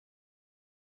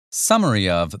Summary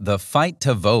of The Fight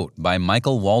to Vote by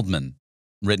Michael Waldman.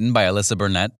 Written by Alyssa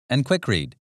Burnett and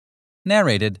Quickread.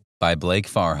 Narrated by Blake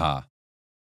Farha.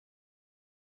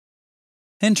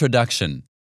 Introduction.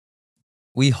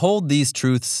 We hold these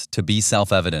truths to be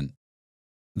self-evident.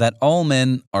 That all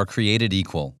men are created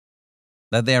equal.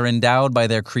 That they are endowed by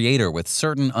their Creator with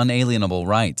certain unalienable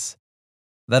rights.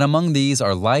 That among these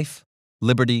are life,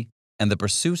 liberty, and the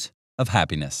pursuit of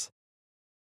happiness.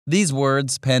 These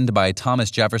words, penned by Thomas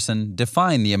Jefferson,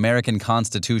 define the American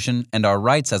Constitution and our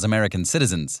rights as American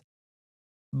citizens.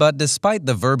 But despite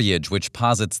the verbiage which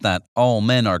posits that all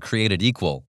men are created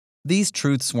equal, these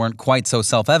truths weren't quite so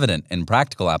self-evident in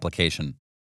practical application.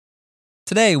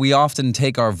 Today, we often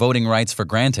take our voting rights for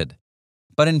granted.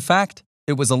 But in fact,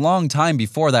 it was a long time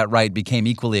before that right became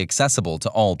equally accessible to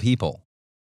all people.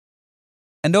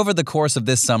 And over the course of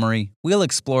this summary, we'll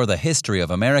explore the history of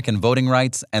American voting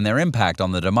rights and their impact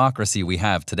on the democracy we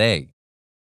have today.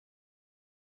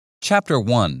 Chapter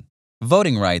 1.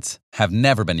 Voting rights have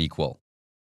never been equal.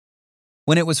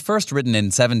 When it was first written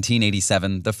in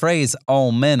 1787, the phrase,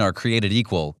 "all men are created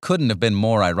equal," couldn't have been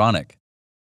more ironic.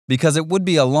 Because it would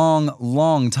be a long,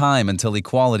 long time until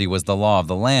equality was the law of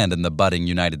the land in the budding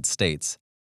United States.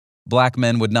 Black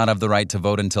men would not have the right to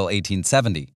vote until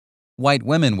 1870. White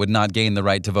women would not gain the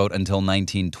right to vote until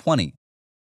 1920.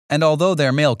 And although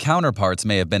their male counterparts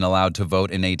may have been allowed to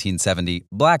vote in 1870,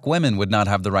 black women would not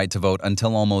have the right to vote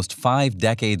until almost 5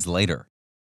 decades later.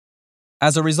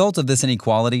 As a result of this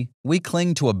inequality, we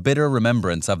cling to a bitter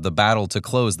remembrance of the battle to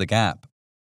close the gap.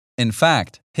 In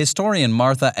fact, historian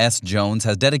Martha S. Jones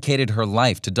has dedicated her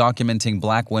life to documenting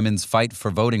black women's fight for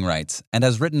voting rights and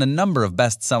has written a number of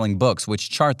best-selling books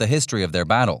which chart the history of their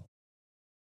battle.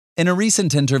 In a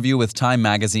recent interview with Time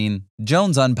magazine,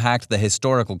 Jones unpacked the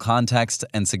historical context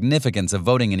and significance of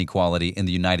voting inequality in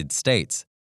the United States.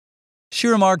 She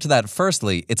remarked that,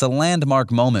 firstly, it's a landmark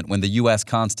moment when the U.S.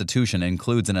 Constitution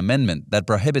includes an amendment that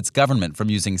prohibits government from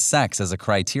using sex as a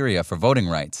criteria for voting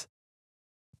rights.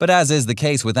 But as is the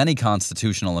case with any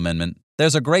constitutional amendment,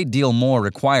 there's a great deal more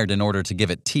required in order to give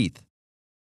it teeth.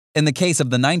 In the case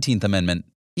of the 19th Amendment,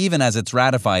 even as it's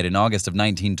ratified in August of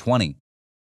 1920,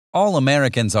 all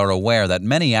Americans are aware that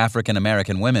many African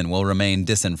American women will remain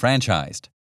disenfranchised.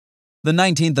 The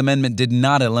 19th Amendment did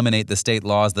not eliminate the state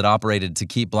laws that operated to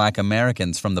keep black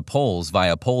Americans from the polls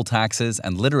via poll taxes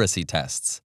and literacy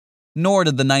tests. Nor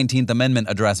did the 19th Amendment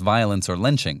address violence or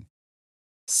lynching.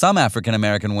 Some African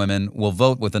American women will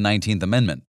vote with the 19th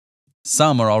Amendment.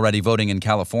 Some are already voting in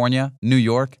California, New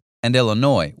York, and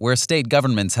Illinois, where state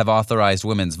governments have authorized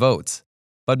women's votes.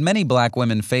 But many black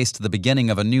women faced the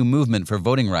beginning of a new movement for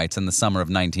voting rights in the summer of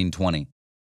 1920.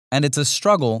 And it's a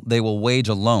struggle they will wage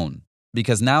alone,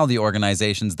 because now the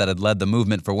organizations that had led the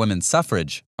movement for women's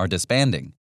suffrage are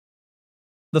disbanding.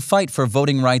 The fight for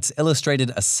voting rights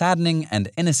illustrated a saddening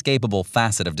and inescapable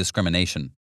facet of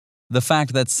discrimination: the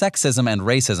fact that sexism and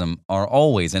racism are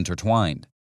always intertwined.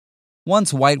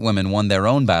 Once white women won their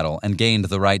own battle and gained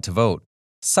the right to vote,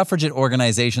 suffragette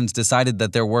organizations decided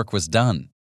that their work was done.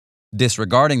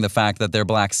 Disregarding the fact that their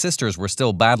black sisters were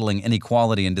still battling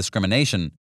inequality and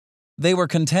discrimination, they were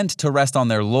content to rest on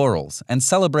their laurels and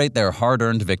celebrate their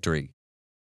hard-earned victory.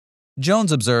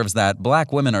 Jones observes that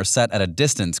black women are set at a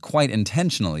distance quite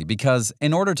intentionally because,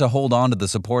 in order to hold on to the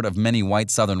support of many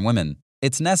white Southern women,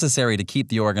 it's necessary to keep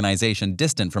the organization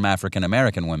distant from African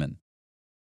American women.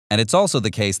 And it's also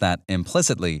the case that,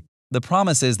 implicitly, the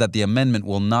promise is that the amendment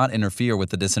will not interfere with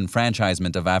the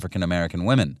disenfranchisement of African American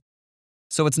women.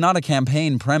 So it's not a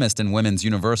campaign premised in women's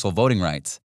universal voting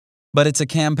rights, but it's a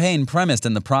campaign premised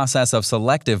in the process of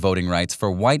selective voting rights for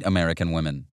white American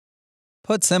women.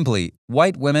 Put simply,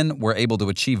 white women were able to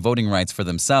achieve voting rights for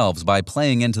themselves by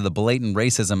playing into the blatant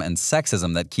racism and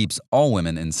sexism that keeps all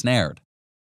women ensnared.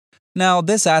 Now,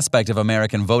 this aspect of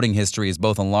American voting history is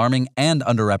both alarming and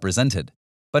underrepresented,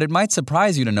 but it might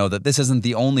surprise you to know that this isn't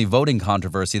the only voting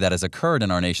controversy that has occurred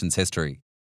in our nation's history.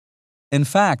 In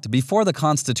fact, before the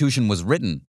Constitution was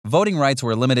written, voting rights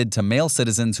were limited to male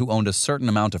citizens who owned a certain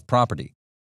amount of property.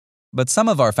 But some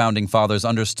of our founding fathers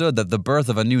understood that the birth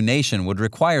of a new nation would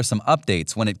require some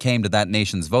updates when it came to that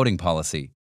nation's voting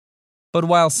policy. But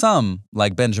while some,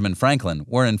 like Benjamin Franklin,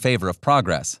 were in favor of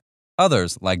progress,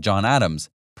 others, like John Adams,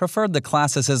 preferred the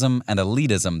classicism and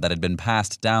elitism that had been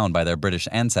passed down by their British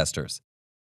ancestors.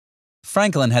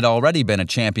 Franklin had already been a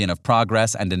champion of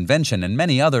progress and invention in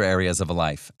many other areas of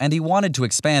life, and he wanted to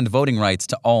expand voting rights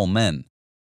to all men.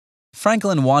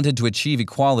 Franklin wanted to achieve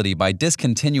equality by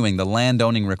discontinuing the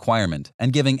land-owning requirement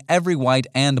and giving every white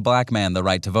and black man the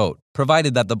right to vote,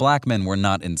 provided that the black men were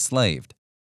not enslaved.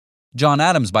 John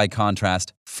Adams, by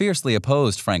contrast, fiercely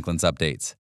opposed Franklin's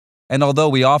updates. And although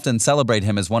we often celebrate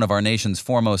him as one of our nation's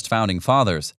foremost founding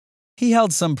fathers, he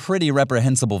held some pretty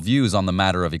reprehensible views on the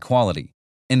matter of equality.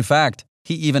 In fact,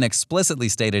 he even explicitly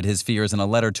stated his fears in a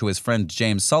letter to his friend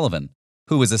James Sullivan,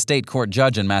 who was a state court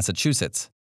judge in Massachusetts.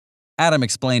 Adam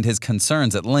explained his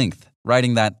concerns at length,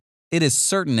 writing that, "It is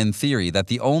certain in theory that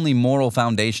the only moral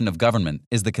foundation of government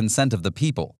is the consent of the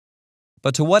people.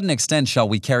 But to what an extent shall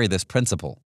we carry this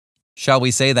principle? Shall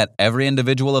we say that every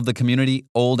individual of the community,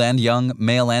 old and young,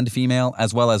 male and female,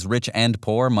 as well as rich and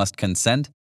poor, must consent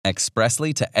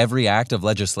expressly to every act of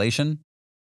legislation?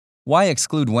 Why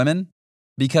exclude women?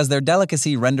 Because their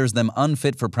delicacy renders them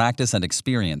unfit for practice and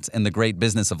experience in the great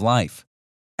business of life,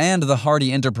 and the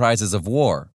hardy enterprises of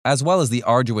war, as well as the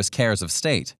arduous cares of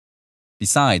state.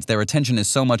 Besides, their attention is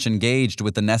so much engaged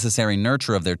with the necessary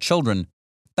nurture of their children,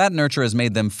 that nurture has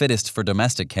made them fittest for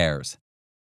domestic cares.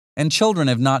 And children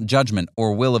have not judgment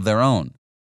or will of their own.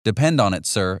 Depend on it,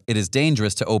 sir, it is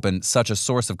dangerous to open such a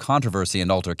source of controversy and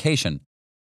altercation,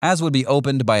 as would be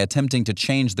opened by attempting to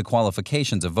change the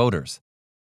qualifications of voters.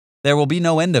 There will be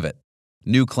no end of it.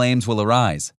 New claims will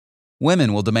arise.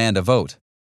 Women will demand a vote.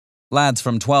 Lads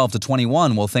from 12 to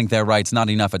 21 will think their rights not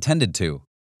enough attended to,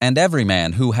 and every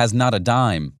man who has not a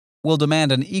dime will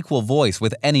demand an equal voice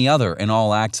with any other in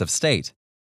all acts of state.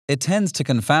 It tends to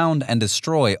confound and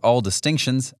destroy all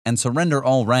distinctions and surrender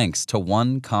all ranks to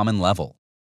one common level."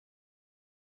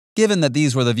 Given that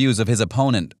these were the views of his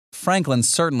opponent, Franklin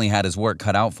certainly had his work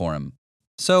cut out for him.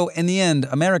 So, in the end,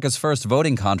 America's first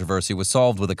voting controversy was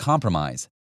solved with a compromise.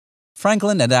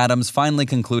 Franklin and Adams finally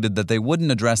concluded that they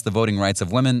wouldn't address the voting rights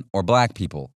of women or black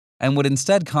people, and would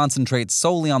instead concentrate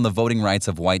solely on the voting rights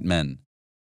of white men.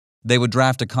 They would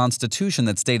draft a constitution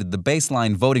that stated the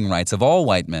baseline voting rights of all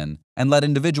white men and let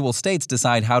individual states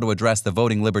decide how to address the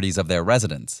voting liberties of their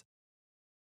residents.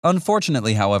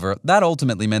 Unfortunately, however, that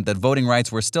ultimately meant that voting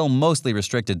rights were still mostly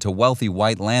restricted to wealthy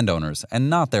white landowners and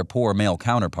not their poor male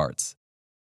counterparts.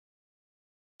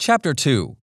 Chapter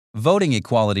 2. Voting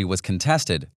equality was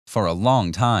contested for a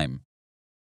long time.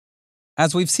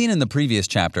 As we've seen in the previous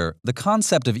chapter, the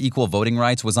concept of equal voting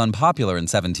rights was unpopular in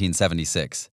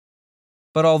 1776.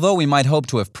 But although we might hope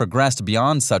to have progressed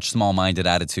beyond such small-minded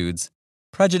attitudes,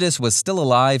 prejudice was still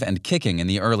alive and kicking in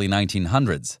the early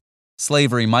 1900s.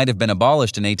 Slavery might have been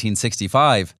abolished in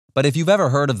 1865, but if you've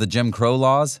ever heard of the Jim Crow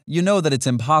laws, you know that it's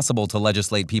impossible to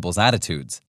legislate people's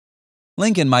attitudes.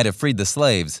 Lincoln might have freed the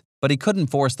slaves, but he couldn't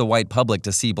force the white public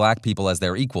to see black people as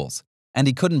their equals, and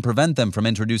he couldn't prevent them from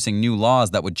introducing new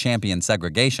laws that would champion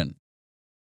segregation.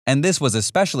 And this was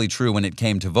especially true when it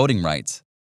came to voting rights.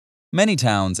 Many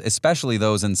towns, especially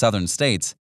those in southern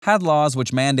states, had laws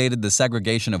which mandated the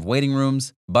segregation of waiting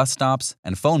rooms, bus stops,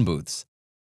 and phone booths.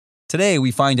 Today,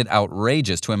 we find it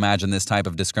outrageous to imagine this type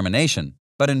of discrimination,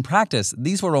 but in practice,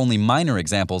 these were only minor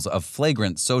examples of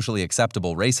flagrant socially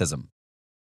acceptable racism.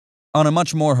 On a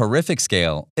much more horrific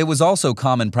scale, it was also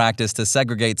common practice to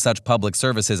segregate such public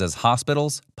services as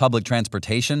hospitals, public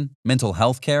transportation, mental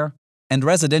health care, and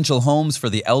residential homes for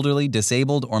the elderly,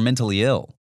 disabled, or mentally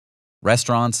ill.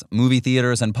 Restaurants, movie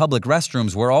theaters, and public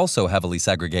restrooms were also heavily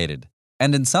segregated,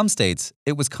 and in some states,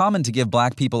 it was common to give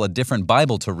black people a different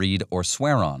Bible to read or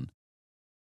swear on.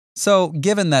 So,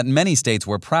 given that many states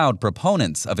were proud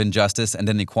proponents of injustice and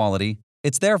inequality,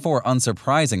 it's therefore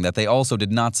unsurprising that they also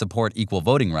did not support equal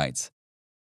voting rights.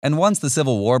 And once the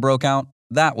Civil War broke out,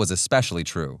 that was especially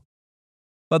true.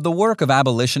 But the work of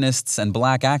abolitionists and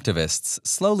black activists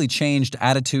slowly changed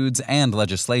attitudes and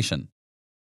legislation.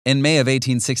 In May of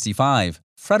 1865,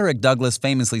 Frederick Douglass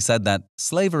famously said that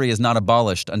slavery is not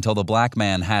abolished until the black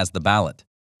man has the ballot,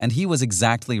 and he was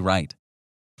exactly right.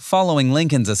 Following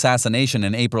Lincoln's assassination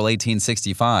in April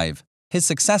 1865, his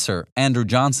successor, Andrew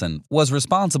Johnson, was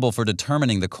responsible for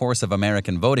determining the course of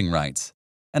American voting rights,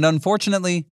 and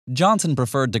unfortunately, Johnson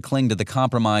preferred to cling to the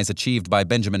compromise achieved by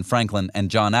Benjamin Franklin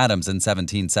and John Adams in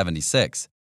 1776.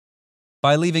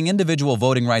 By leaving individual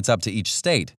voting rights up to each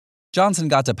state, Johnson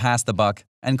got to pass the buck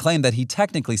and claimed that he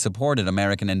technically supported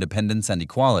American independence and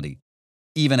equality,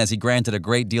 even as he granted a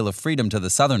great deal of freedom to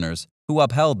the Southerners who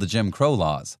upheld the Jim Crow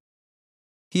laws.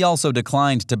 He also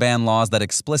declined to ban laws that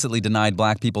explicitly denied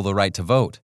black people the right to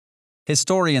vote.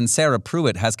 Historian Sarah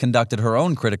Pruitt has conducted her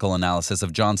own critical analysis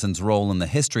of Johnson's role in the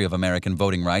history of American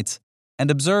voting rights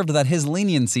and observed that his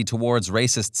leniency towards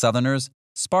racist Southerners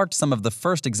sparked some of the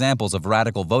first examples of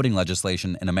radical voting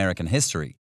legislation in American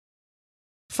history.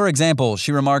 For example,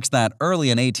 she remarks that early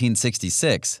in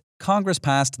 1866, Congress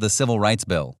passed the Civil Rights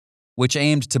Bill, which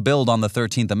aimed to build on the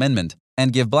 13th Amendment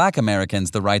and give black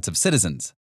Americans the rights of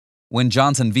citizens. When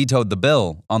Johnson vetoed the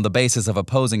bill on the basis of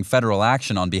opposing federal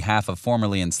action on behalf of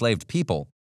formerly enslaved people,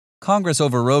 Congress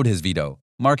overrode his veto,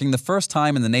 marking the first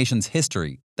time in the nation's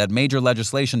history that major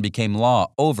legislation became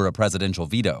law over a presidential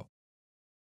veto.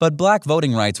 But black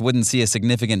voting rights wouldn't see a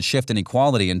significant shift in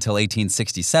equality until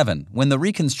 1867, when the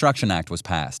Reconstruction Act was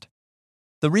passed.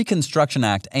 The Reconstruction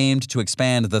Act aimed to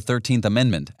expand the 13th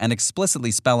Amendment and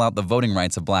explicitly spell out the voting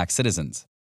rights of black citizens.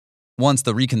 Once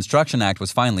the Reconstruction Act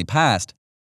was finally passed,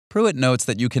 Pruitt notes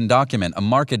that you can document a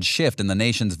marked shift in the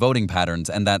nation's voting patterns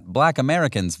and that black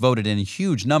Americans voted in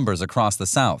huge numbers across the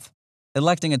South,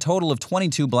 electing a total of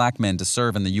 22 black men to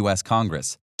serve in the U.S.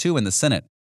 Congress, 2 in the Senate,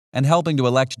 and helping to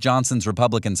elect Johnson's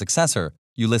Republican successor,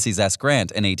 Ulysses S.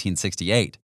 Grant, in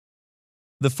 1868.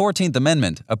 The 14th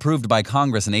Amendment, approved by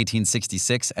Congress in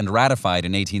 1866 and ratified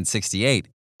in 1868,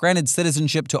 granted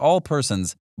citizenship to all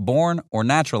persons born or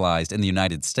naturalized in the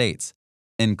United States,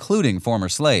 including former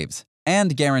slaves,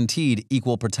 and guaranteed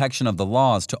equal protection of the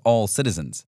laws to all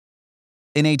citizens.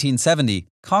 In 1870,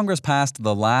 Congress passed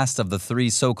the last of the 3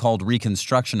 so-called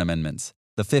Reconstruction Amendments,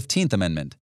 the 15th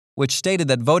Amendment, which stated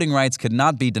that voting rights could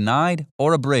not be denied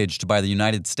or abridged by the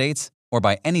United States or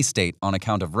by any state on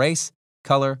account of race,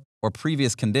 color, or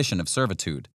previous condition of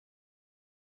servitude.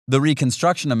 The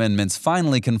Reconstruction Amendments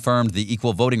finally confirmed the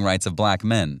equal voting rights of black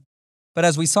men, but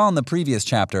as we saw in the previous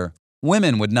chapter,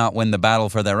 women would not win the battle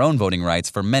for their own voting rights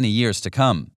for many years to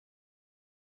come.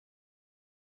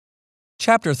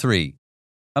 Chapter 3.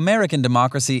 American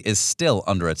democracy is still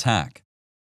under attack.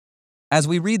 As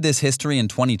we read this history in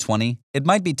 2020, it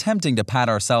might be tempting to pat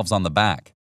ourselves on the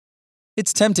back.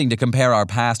 It's tempting to compare our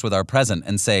past with our present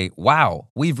and say, wow,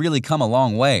 we've really come a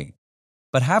long way.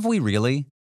 But have we really?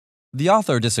 The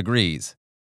author disagrees.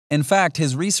 In fact,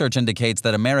 his research indicates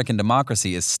that American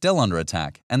democracy is still under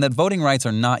attack and that voting rights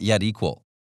are not yet equal.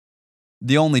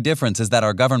 The only difference is that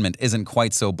our government isn't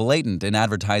quite so blatant in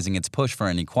advertising its push for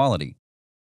inequality.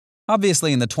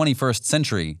 Obviously, in the 21st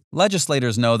century,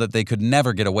 legislators know that they could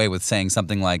never get away with saying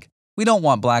something like, we don't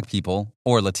want black people,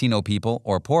 or Latino people,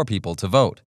 or poor people to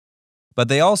vote. But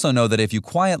they also know that if you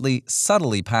quietly,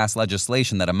 subtly pass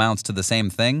legislation that amounts to the same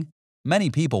thing, many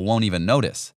people won't even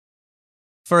notice.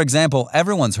 For example,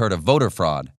 everyone's heard of voter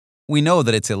fraud. We know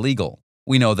that it's illegal.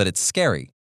 We know that it's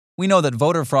scary. We know that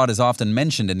voter fraud is often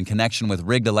mentioned in connection with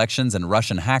rigged elections and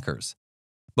Russian hackers.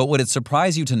 But would it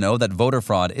surprise you to know that voter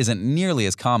fraud isn't nearly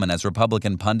as common as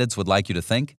Republican pundits would like you to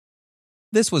think?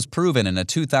 This was proven in a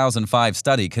 2005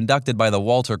 study conducted by the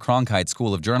Walter Cronkite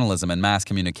School of Journalism and Mass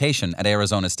Communication at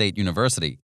Arizona State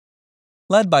University.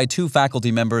 Led by 2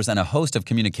 faculty members and a host of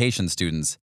communication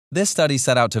students, this study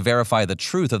set out to verify the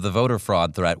truth of the voter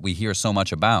fraud threat we hear so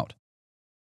much about.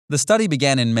 The study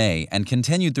began in May and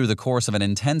continued through the course of an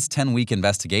intense 10-week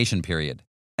investigation period,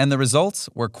 and the results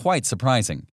were quite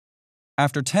surprising.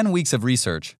 After 10 weeks of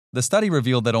research, the study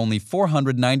revealed that only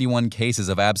 491 cases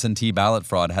of absentee ballot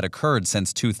fraud had occurred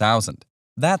since 2000.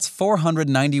 That's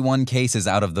 491 cases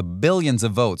out of the billions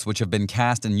of votes which have been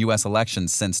cast in U.S.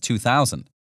 elections since 2000.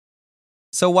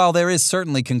 So while there is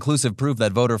certainly conclusive proof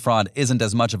that voter fraud isn't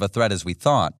as much of a threat as we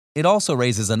thought, it also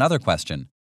raises another question.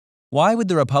 Why would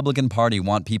the Republican Party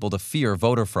want people to fear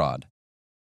voter fraud?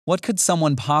 What could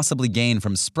someone possibly gain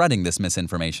from spreading this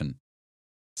misinformation?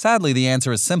 Sadly, the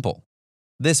answer is simple.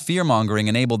 This fear-mongering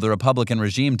enabled the Republican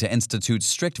regime to institute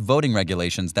strict voting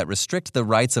regulations that restrict the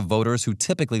rights of voters who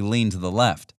typically lean to the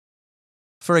left.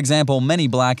 For example, many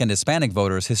black and Hispanic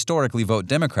voters historically vote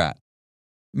Democrat.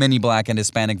 Many black and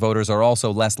Hispanic voters are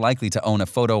also less likely to own a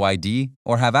photo ID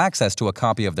or have access to a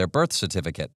copy of their birth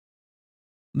certificate.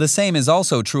 The same is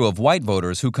also true of white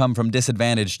voters who come from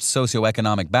disadvantaged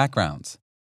socioeconomic backgrounds.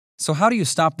 So how do you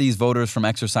stop these voters from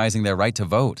exercising their right to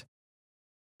vote?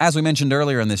 As we mentioned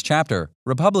earlier in this chapter,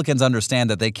 Republicans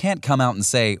understand that they can't come out and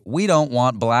say, we don't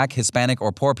want black, Hispanic,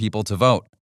 or poor people to vote.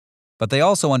 But they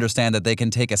also understand that they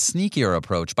can take a sneakier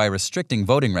approach by restricting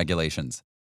voting regulations.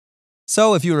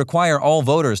 So if you require all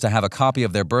voters to have a copy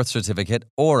of their birth certificate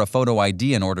or a photo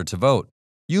ID in order to vote,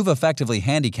 you've effectively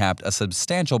handicapped a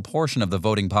substantial portion of the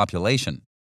voting population.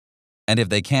 And if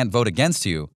they can't vote against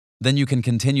you, then you can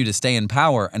continue to stay in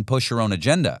power and push your own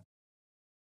agenda.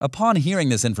 Upon hearing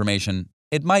this information,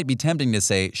 it might be tempting to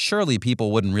say, surely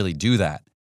people wouldn't really do that.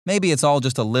 Maybe it's all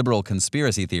just a liberal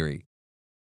conspiracy theory.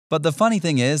 But the funny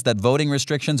thing is that voting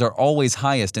restrictions are always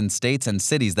highest in states and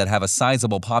cities that have a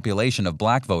sizable population of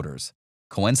black voters.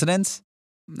 Coincidence?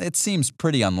 It seems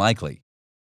pretty unlikely.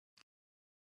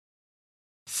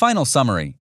 Final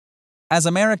summary. As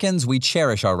Americans, we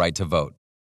cherish our right to vote.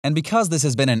 And because this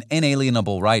has been an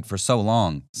inalienable right for so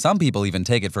long, some people even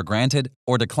take it for granted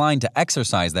or decline to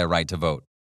exercise their right to vote.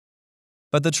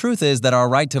 But the truth is that our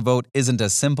right to vote isn't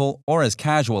as simple or as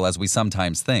casual as we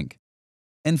sometimes think.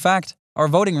 In fact, Our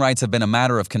voting rights have been a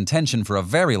matter of contention for a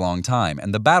very long time,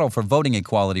 and the battle for voting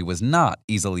equality was not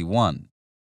easily won.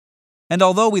 And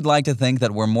although we'd like to think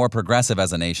that we're more progressive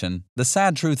as a nation, the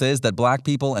sad truth is that Black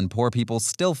people and poor people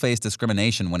still face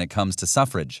discrimination when it comes to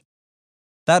suffrage.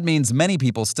 That means many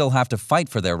people still have to fight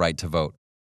for their right to vote.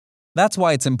 That's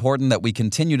why it's important that we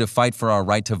continue to fight for our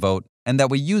right to vote and that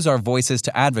we use our voices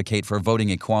to advocate for voting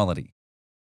equality.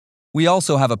 We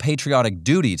also have a patriotic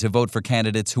duty to vote for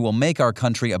candidates who will make our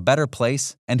country a better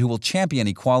place and who will champion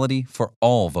equality for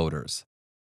all voters.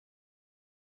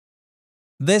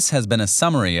 This has been a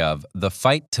summary of The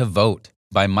Fight to Vote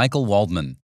by Michael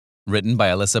Waldman, written by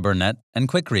Alyssa Burnett and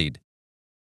QuickRead.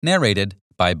 Narrated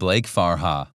by Blake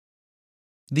Farha.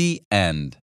 The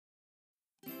end.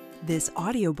 This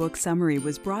audiobook summary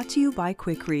was brought to you by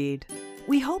QuickRead.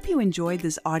 We hope you enjoyed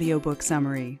this audiobook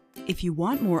summary. If you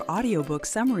want more audiobook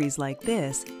summaries like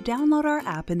this, download our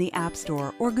app in the App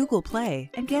Store or Google Play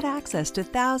and get access to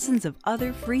thousands of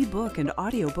other free book and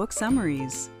audiobook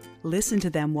summaries. Listen to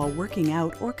them while working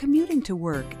out or commuting to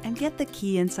work and get the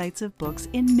key insights of books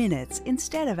in minutes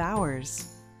instead of hours.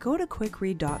 Go to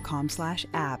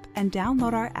quickread.com/app and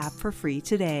download our app for free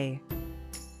today.